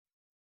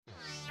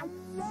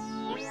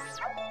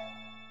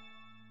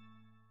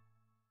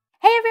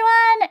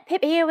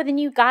here with a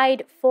new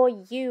guide for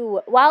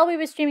you. While we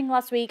were streaming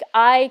last week,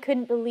 I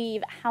couldn't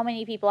believe how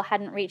many people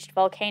hadn't reached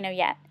Volcano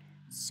yet.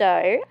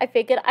 So I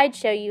figured I'd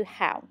show you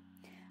how.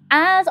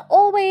 As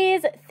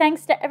always,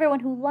 thanks to everyone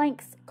who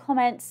likes,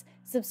 comments,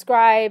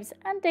 subscribes,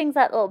 and dings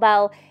that little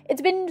bell.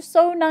 It's been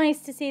so nice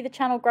to see the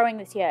channel growing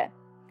this year.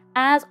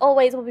 As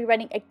always, we'll be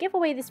running a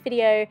giveaway this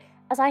video,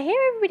 as I hear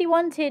everybody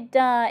wanted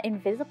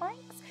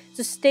Invisibikes,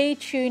 so stay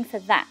tuned for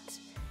that.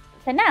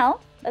 For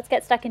now, let's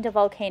get stuck into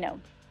Volcano.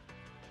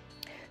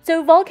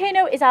 So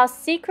Volcano is our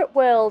secret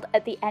world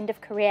at the end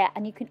of Korea,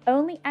 and you can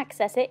only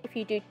access it if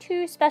you do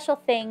 2 special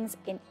things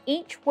in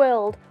each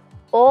world,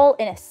 all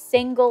in a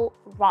single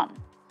run.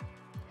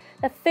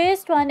 The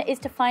first one is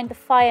to find the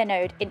fire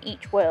node in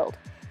each world.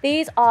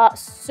 These are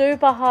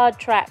super hard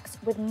tracks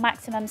with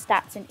maximum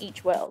stats in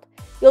each world.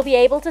 You'll be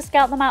able to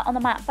scout them out on the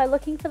map by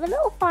looking for the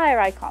little fire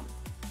icon.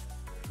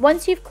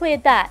 Once you've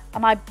cleared that,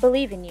 and I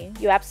believe in you,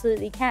 you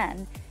absolutely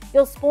can,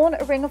 you'll spawn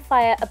a ring of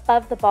fire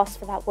above the boss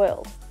for that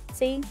world.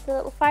 See the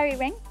little fiery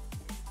ring?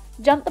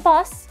 Jump the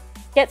boss,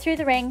 get through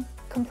the ring,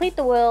 complete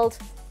the world,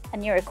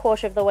 and you're a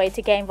quarter of the way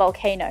to gain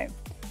Volcano.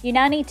 You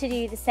now need to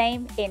do the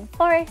same in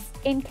Forest,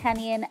 in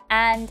Canyon,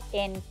 and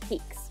in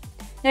Peaks.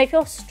 Now if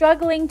you're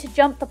struggling to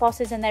jump the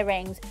bosses in their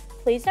rings,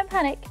 please don't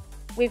panic,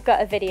 we've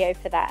got a video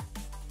for that.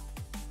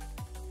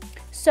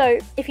 So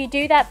if you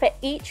do that for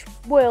each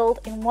world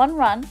in one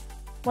run,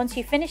 once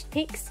you've finished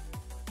Peaks,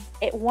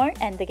 it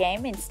won't end the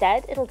game,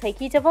 instead it'll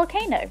take you to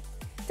Volcano.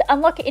 To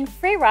unlock it in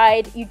free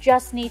ride, you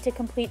just need to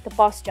complete the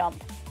boss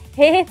jump.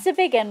 It's a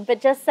big one,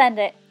 but just send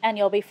it and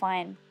you'll be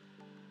fine.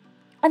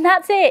 And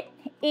that's it,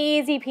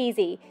 easy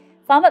peasy.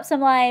 Farm up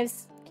some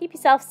lives, keep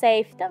yourself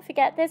safe, don't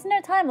forget there's no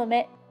time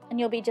limit, and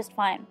you'll be just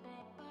fine.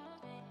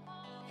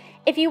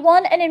 If you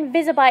want an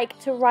Invisibike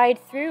to ride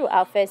through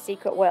our first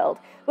secret world,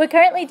 we're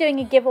currently doing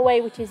a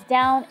giveaway which is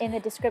down in the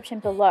description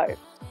below.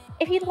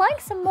 If you'd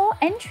like some more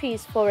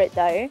entries for it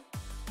though,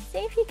 see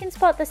if you can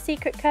spot the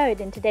secret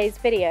code in today's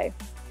video.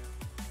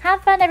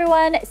 Have fun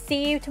everyone,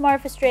 see you tomorrow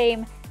for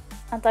stream,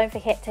 and don't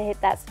forget to hit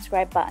that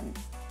subscribe button.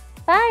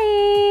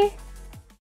 Bye!